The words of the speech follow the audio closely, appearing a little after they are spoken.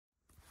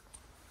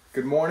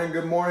Good morning,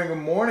 good morning,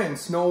 good morning.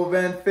 Snow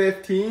event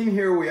 15,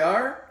 here we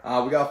are.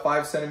 We got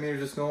 5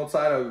 centimeters of snow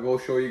outside. I'll go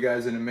show you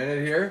guys in a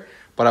minute here.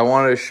 But I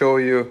wanted to show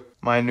you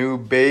my new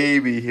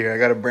baby here. I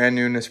got a brand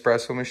new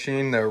Nespresso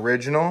machine, the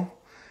original.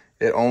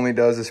 It only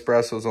does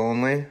espressos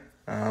only.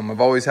 I've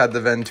always had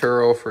the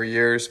Venturo for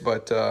years,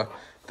 but the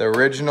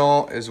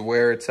original is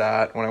where it's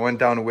at. When I went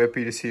down to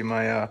Whippy to see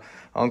my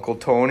Uncle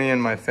Tony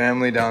and my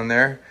family down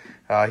there,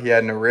 he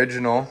had an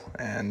original,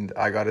 and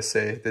I gotta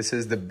say, this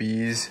is the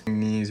bee's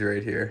knees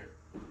right here.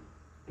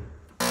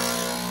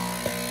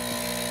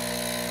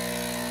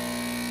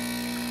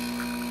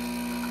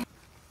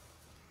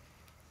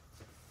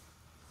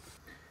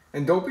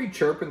 And don't be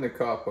chirping the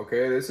cup,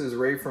 okay? This is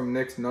right from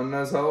Nick's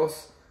Nunna's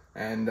house,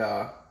 and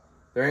there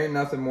ain't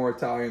nothing more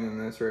Italian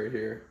than this right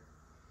here.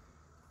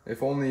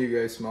 If only you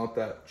guys smelt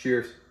that.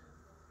 Cheers.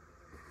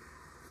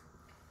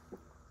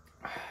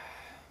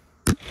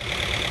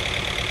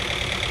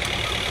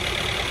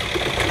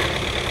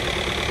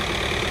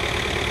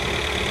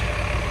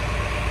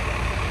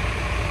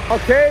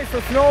 Okay, so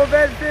snow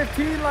event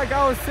 15, like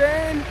I was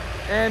saying,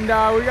 and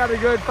we got a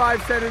good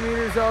 5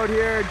 centimeters out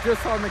here,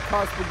 just on the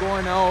cusp of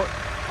going out.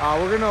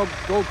 We're gonna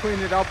go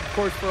clean it up, of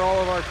course, for all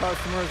of our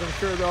customers. I'm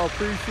sure they'll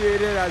appreciate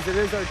it, as it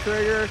is our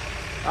trigger.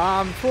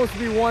 It's supposed to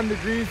be 1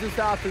 degree this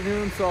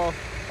afternoon, so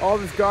all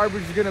this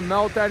garbage is gonna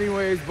melt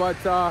anyways, but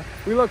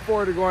we look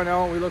forward to going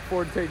out. We look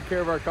forward to taking care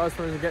of our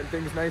customers and getting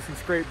things nice and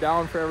scraped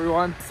down for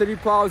everyone. City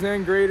plows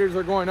and graders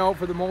are going out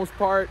for the most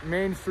part.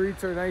 Main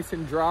streets are nice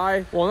and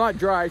dry. Well, not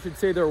dry, I should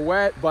say they're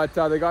wet, but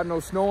they got no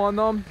snow on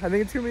them. I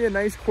think it's gonna be a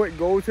nice quick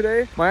go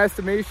today. My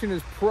estimation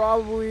is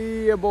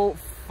probably about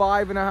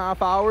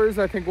 5.5 hours.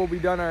 I think we'll be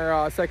done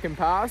our second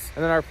pass,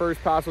 and then our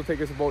first pass will take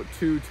us about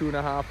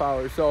 2.5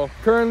 hours. So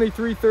currently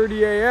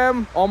 3:30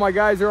 a.m. All my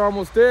guys are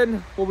almost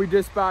in. We'll be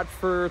dispatched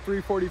for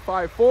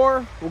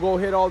 3:45-4. We'll go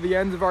hit all the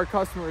ends of our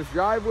customers'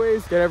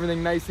 driveways, get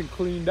everything nice and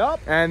cleaned up,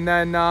 and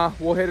then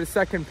we'll hit a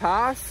second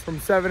pass from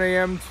 7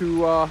 a.m.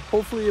 to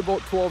hopefully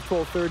about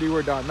 12:30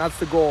 we're done. That's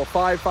the goal.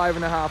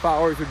 5.5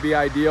 hours would be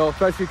ideal,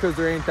 especially because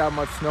there ain't that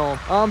much snow.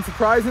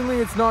 Surprisingly,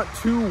 it's not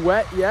too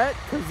wet yet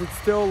because it's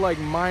still like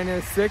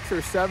 -6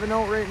 or 7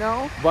 out right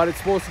now, but it's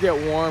supposed to get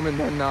warm, and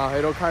then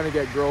it'll kind of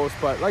get gross.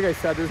 But like I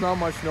said, there's not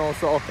much snow,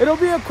 so it'll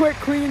be a quick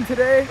clean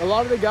today. A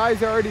lot of the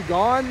guys are already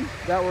gone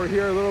that were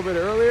here a little bit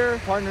earlier.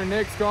 Partner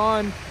Nick's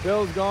gone,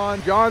 Bill's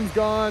gone, John's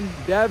gone,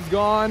 Dev's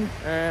gone,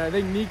 and I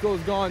think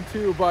Nico's gone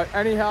too. But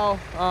anyhow,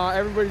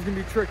 everybody's gonna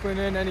be trickling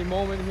in any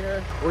moment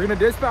here. We're gonna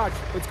dispatch.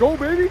 Let's go,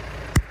 baby.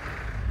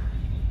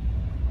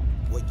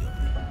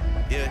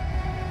 Yeah.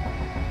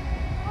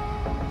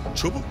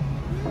 Trouble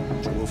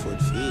for the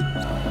feet.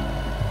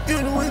 You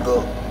know we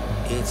go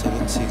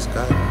 876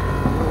 guy,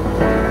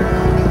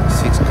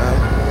 6 guy.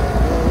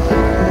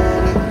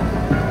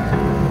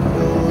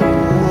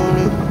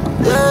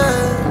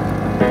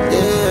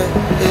 Yeah.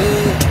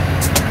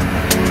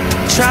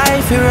 Try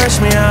if you rush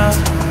me off,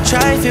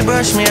 try if you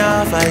brush me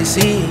off. I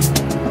see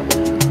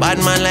bad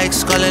man like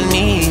calling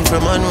me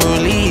from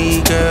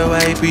unruly. Girl,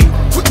 why be?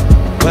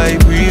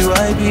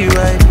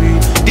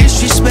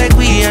 Disrespect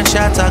we and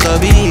shot I go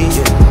be.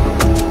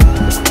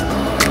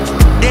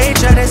 They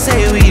try to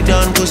say we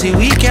done, pussy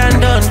we can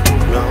done.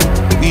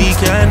 We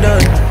can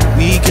done,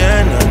 we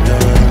cannot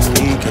done,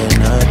 we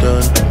cannot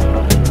done.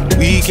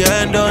 We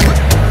can done,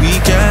 we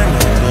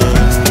cannot done,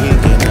 we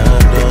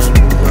cannot done.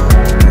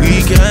 We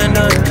can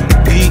done,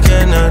 we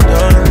cannot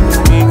done,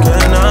 we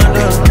cannot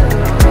done.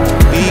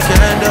 We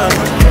can done,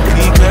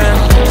 we can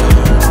done.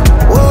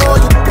 Oh,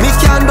 me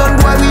can done,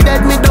 boy, we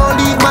dead, me don't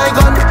leave my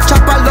gun.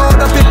 Chop a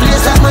load up a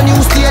place like my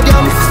new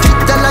stadium.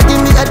 Tell her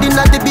give me a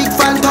dinner at the big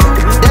phantom.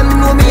 Them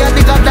know me at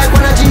the God like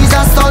one of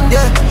Jesus' son.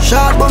 Yeah,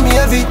 short but me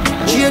heavy.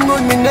 Chain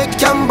round me neck,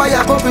 can buy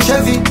a couple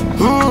Chevy.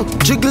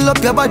 Jiggle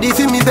up your body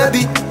for me,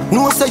 baby.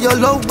 No say your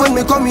love when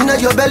me come in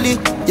at your belly.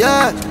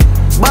 Yeah,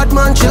 bad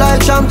man she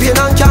like champion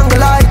and can't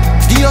lie.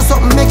 Do you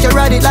something make you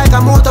ride it like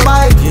a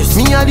motorbike? Yes.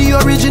 Me are the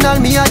original,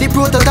 me are the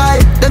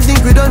prototype. Them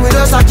think we done with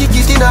us, I kick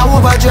it in a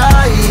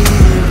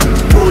overdrive.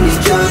 Only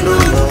can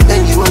run.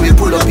 Anyway we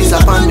pull up is a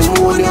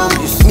pandemonium.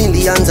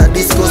 Millions are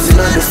discussing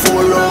on the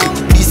forum.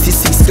 This is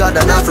 6 God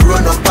and have to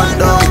run up and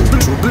down.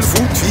 Trouble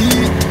for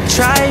feet.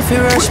 Try if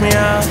you rush me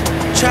off,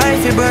 try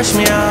if you brush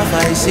me off.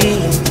 I see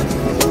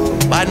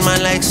bad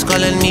man like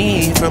calling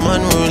me from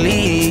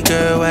unruly.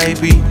 Girl, why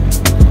be?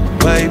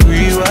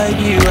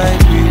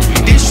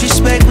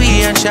 Disrespect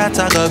we and shot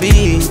I go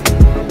be.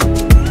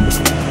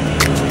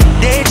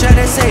 They try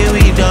to say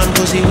we done,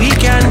 pussy we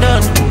can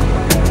done.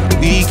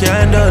 We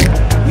can done,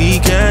 we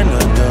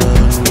cannot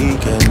done, we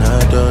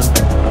cannot done.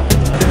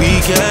 We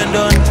can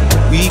done,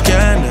 we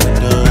cannot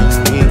done,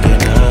 we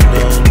cannot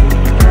done.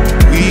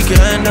 We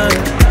can done,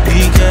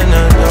 we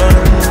cannot done,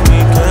 we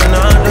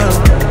cannot done.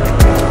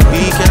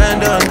 We can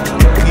done,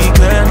 we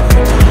can.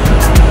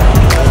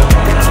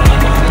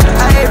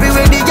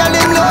 Everywhere the girl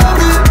them love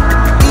you.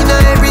 In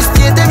every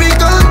state, every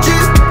country.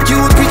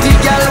 Cute pretty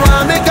girl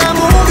want make a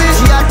movie.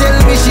 She a tell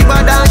me she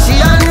bad and she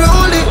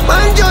unruly.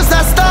 Man just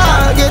a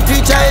star, get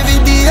rich every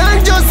day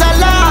and just a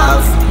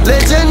laugh.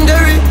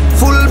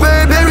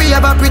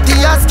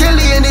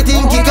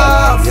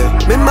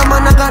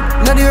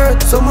 God, not the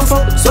earth. Some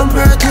fuck, some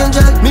birth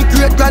angel. Me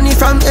great granny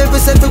from every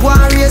self go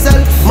and raise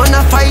hell. Man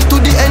I fight to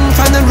the end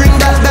from them ring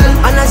that bell.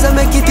 And as I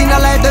make it in a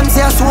life, them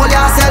say I soul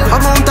yourself.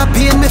 Amount of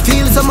pain me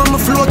feel, some of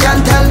my flow can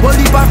tell.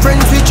 Bully for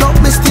friends switch up,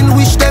 me still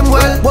wish them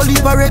well. Bully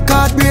for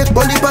record break,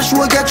 bully for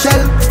show get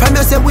shell. From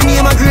you say we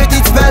name a great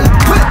it spell.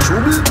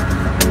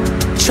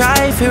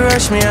 Try if you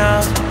rush me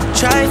off,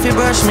 try if you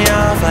brush me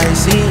off, I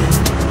see.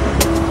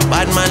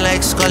 Bad man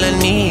like Skull and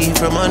me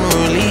from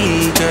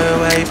unruly.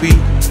 Girl, why be?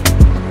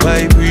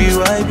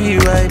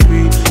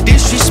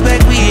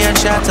 Disrespect we and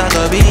shot I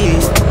go be.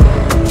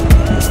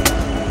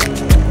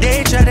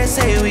 They try to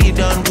say we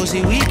done,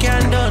 pussy we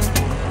can done.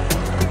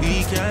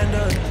 We can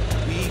done,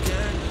 we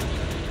can.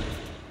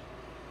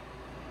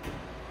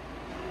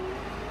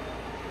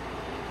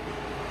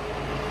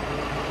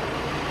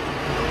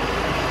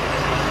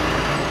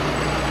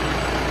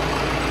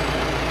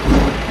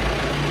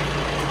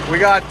 We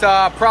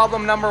got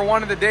problem number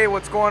 1 of the day.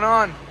 What's going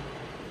on?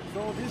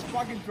 So this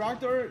fucking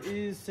tractor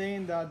is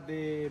saying that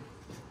the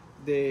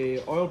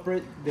oil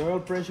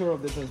pressure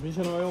of the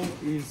transmission oil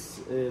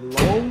is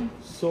low.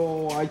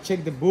 So I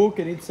checked the book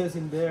and it says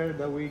in there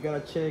that we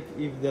gotta check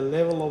if the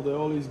level of the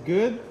oil is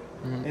good,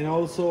 and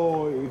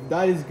also if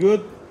that is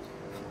good,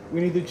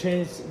 we need to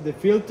change the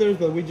filters.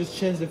 But we just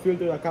changed the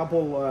filter a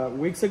couple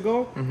weeks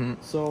ago.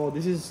 So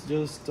this is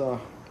just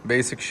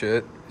Basic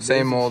shit.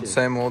 Same old, shit.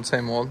 same old,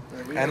 same old.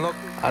 And look,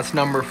 that's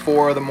number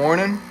 4 of the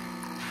morning.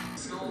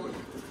 Snowed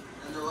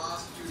in the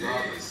last few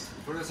days.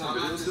 I'm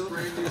at this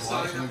brand new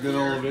site up here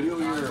on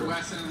the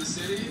west end of the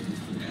city,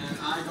 and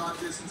I got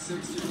this in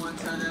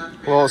 6110 amp.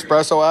 Little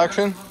espresso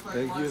action.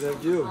 thank you,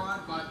 thank you.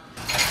 But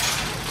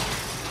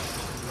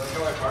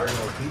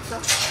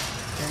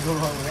Can't go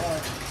wrong with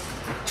that.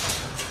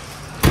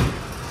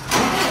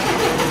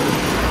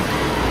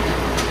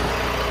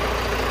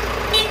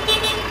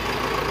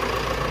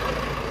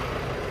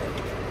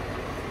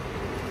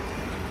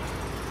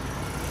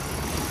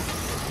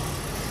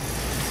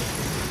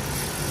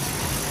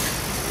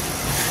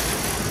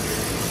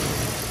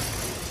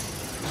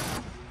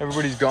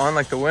 Everybody's gone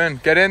like the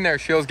wind. Get in there,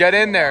 Shields. Get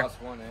in there.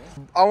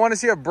 I want to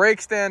see a brake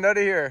stand out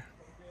of here.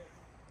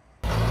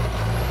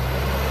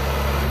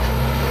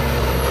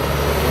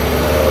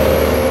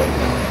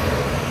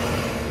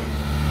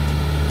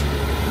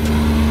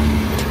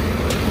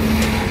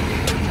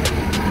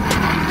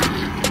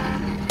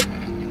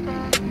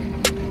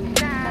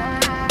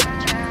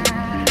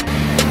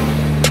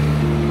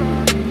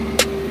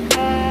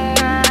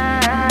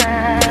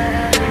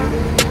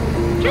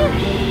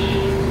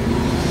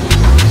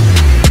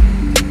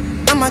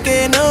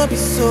 No be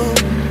so,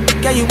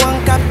 girl you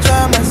won't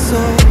capture my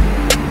soul.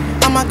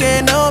 I'ma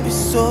get no be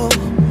so,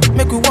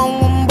 make we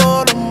one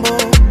bolombo.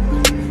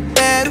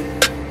 Beru,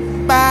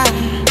 bye,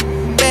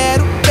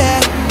 beru,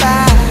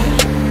 bye.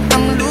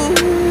 I'm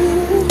loose,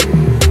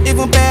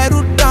 even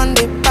beru done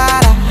the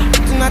para.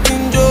 Tonight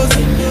in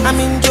Josie, I'm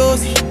in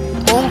Josie.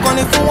 Won't call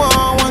if you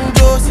want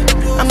Josie.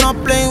 I'm not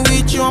playing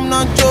with you, I'm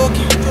not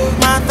joking.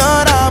 My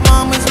thought of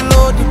mom is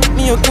loaded.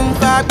 Me you can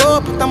back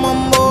up, but I'm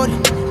on board.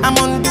 I'm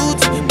on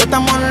duty, but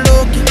I'm on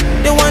low-key.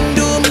 They want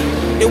do me,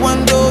 they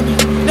want do me.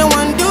 They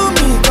want do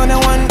me, cause they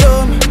want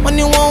do me. When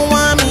you won't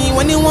want me,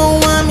 when you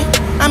won't want me,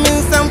 I'm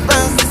in San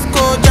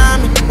Francisco,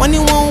 Jammy. When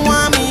you won't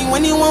want me,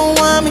 when you won't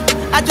want me,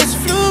 I just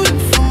flew in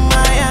from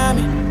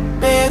Miami.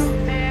 Peru,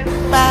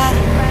 para,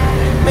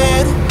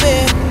 Peru,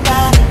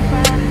 para.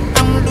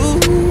 I'm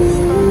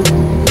loose,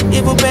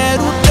 even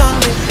Peru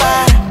done me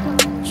para.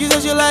 She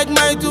says she like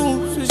my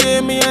tunes, she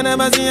said me I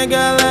never seen a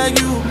girl like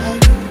you.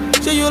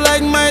 Say you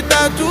like my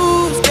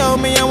tattoos, tell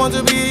me I want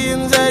to be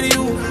inside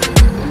you.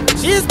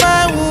 She's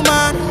my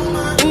woman,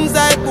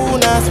 inside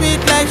Puna,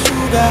 sweet like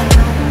sugar.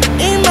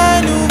 In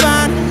my new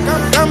van,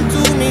 come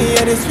to me,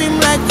 yeah, they swim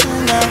like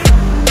tuna.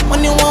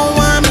 When you won't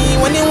want me,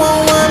 when you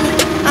won't want me,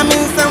 I'm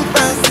in San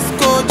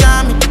Francisco,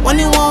 Jammy. When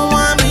you won't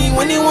want me,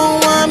 when you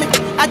won't want me,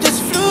 I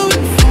just flew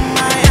in from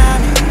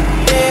Miami.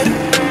 Peru,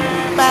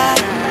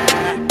 para,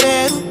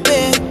 Peru,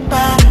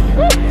 para.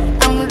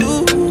 I'm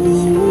loose,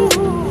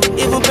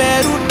 even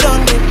Peru.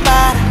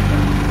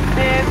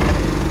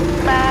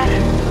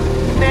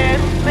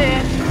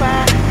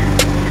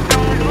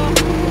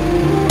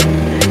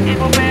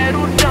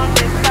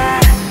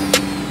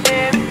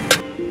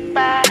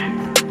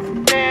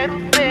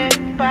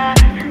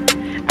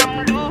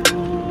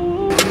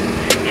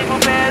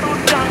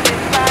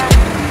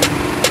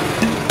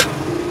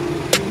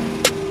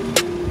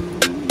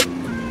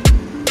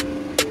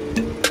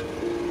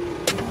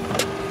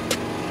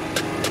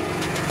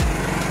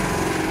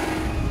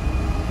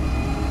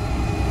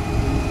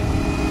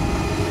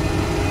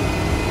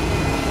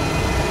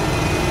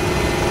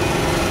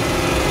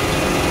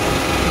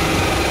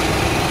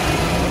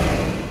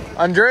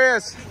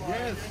 Andreas,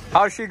 Yes.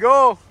 how'd she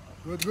go?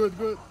 Good.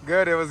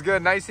 Good, it was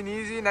good. Nice and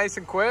easy, nice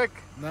and quick.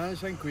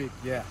 Nice and quick,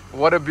 yeah.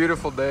 What a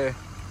beautiful day.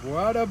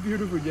 What a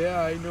beautiful,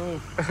 yeah, I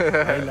know.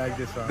 I like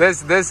this one.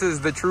 This is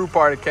the true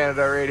part of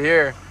Canada right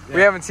here. Yeah.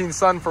 We haven't seen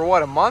sun for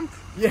what, a month?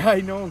 Yeah,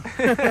 I know.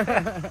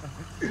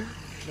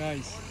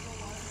 Nice.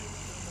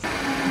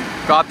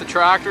 Got the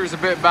tractors a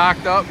bit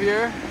backed up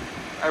here.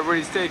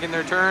 Everybody's taking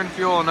their turn,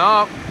 fueling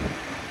up.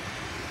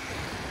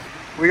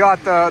 We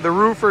got the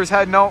roofers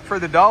heading out for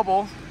the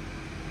double.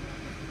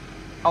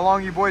 How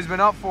long you boys been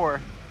up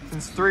for?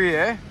 Since 3,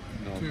 eh?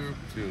 No,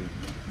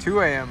 2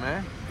 a.m.,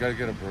 eh? Gotta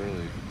get up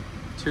early.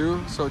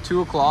 2, so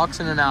 2 o'clock's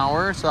in an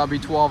hour, so that'll be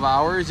 12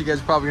 hours. You guys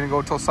are probably gonna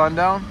go till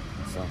sundown?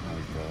 Something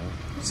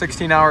like that.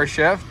 16-hour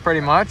shift,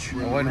 pretty much.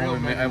 I went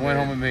home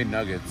and made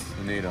nuggets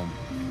and ate them.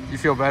 You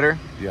feel better?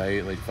 Yeah, I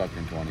ate like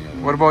fucking 20 of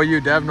them. What about you,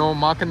 Dev? No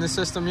muck in the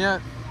system yet?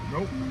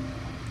 Nope.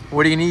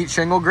 What do you eat?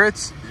 Shingle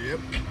grits?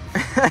 Yep.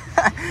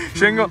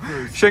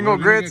 Shingle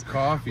grits.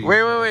 Coffee.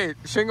 Wait.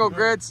 Shingle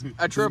grits,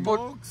 a triple.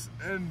 Smokes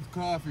and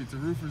coffee. It's a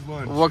roofer's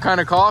lunch. What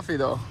kind of coffee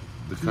though?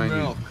 The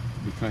milk.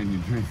 kind you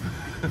drink.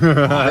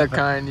 The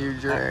kind you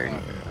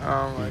drink.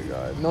 Oh my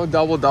god. No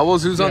double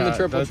doubles. Who's on the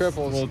triple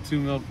triples? Well, 2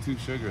 milk, 2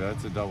 sugar.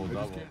 That's a double.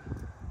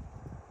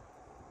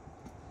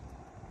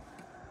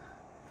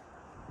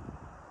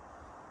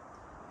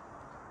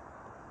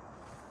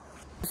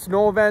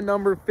 Snow event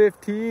number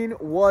 15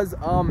 was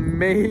a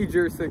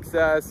major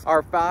success.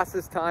 Our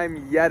fastest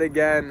time yet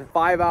again,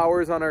 5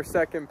 hours on our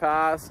second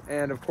pass,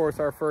 and of course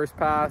our first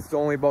pass is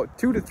only about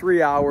 2 to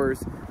 3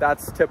 hours.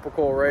 That's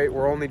typical, right?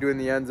 We're only doing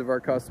the ends of our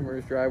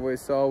customers'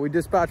 driveways. So we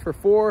dispatched for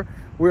 4.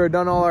 We were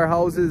done all our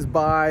houses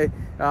by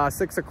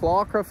 6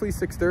 o'clock, roughly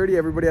 6:30.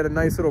 Everybody had a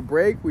nice little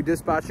break. We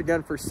dispatched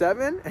again for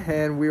 7,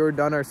 and we were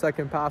done our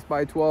second pass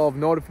by 12.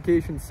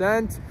 Notification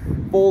sent.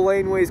 Full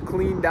laneways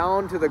cleaned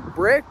down to the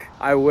brick.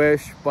 I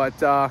wish, but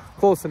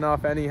close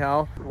enough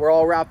anyhow. We're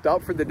all wrapped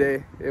up for the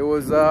day. It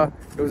was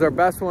our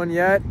best one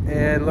yet,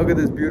 and look at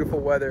this beautiful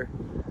weather.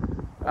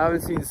 I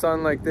haven't seen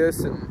sun like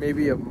this in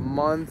maybe a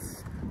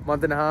month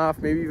and a half,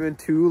 maybe even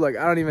 2. Like,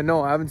 I don't even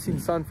know. I haven't seen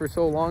sun for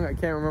so long. I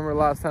can't remember the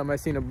last time I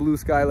seen a blue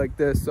sky like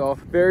this. So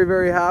very,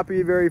 very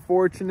happy, very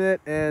fortunate,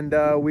 and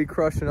we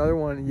crushed another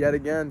one yet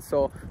again.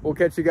 So we'll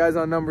catch you guys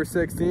on number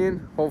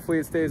 16. Hopefully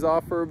it stays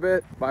off for a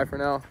bit. Bye for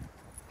now.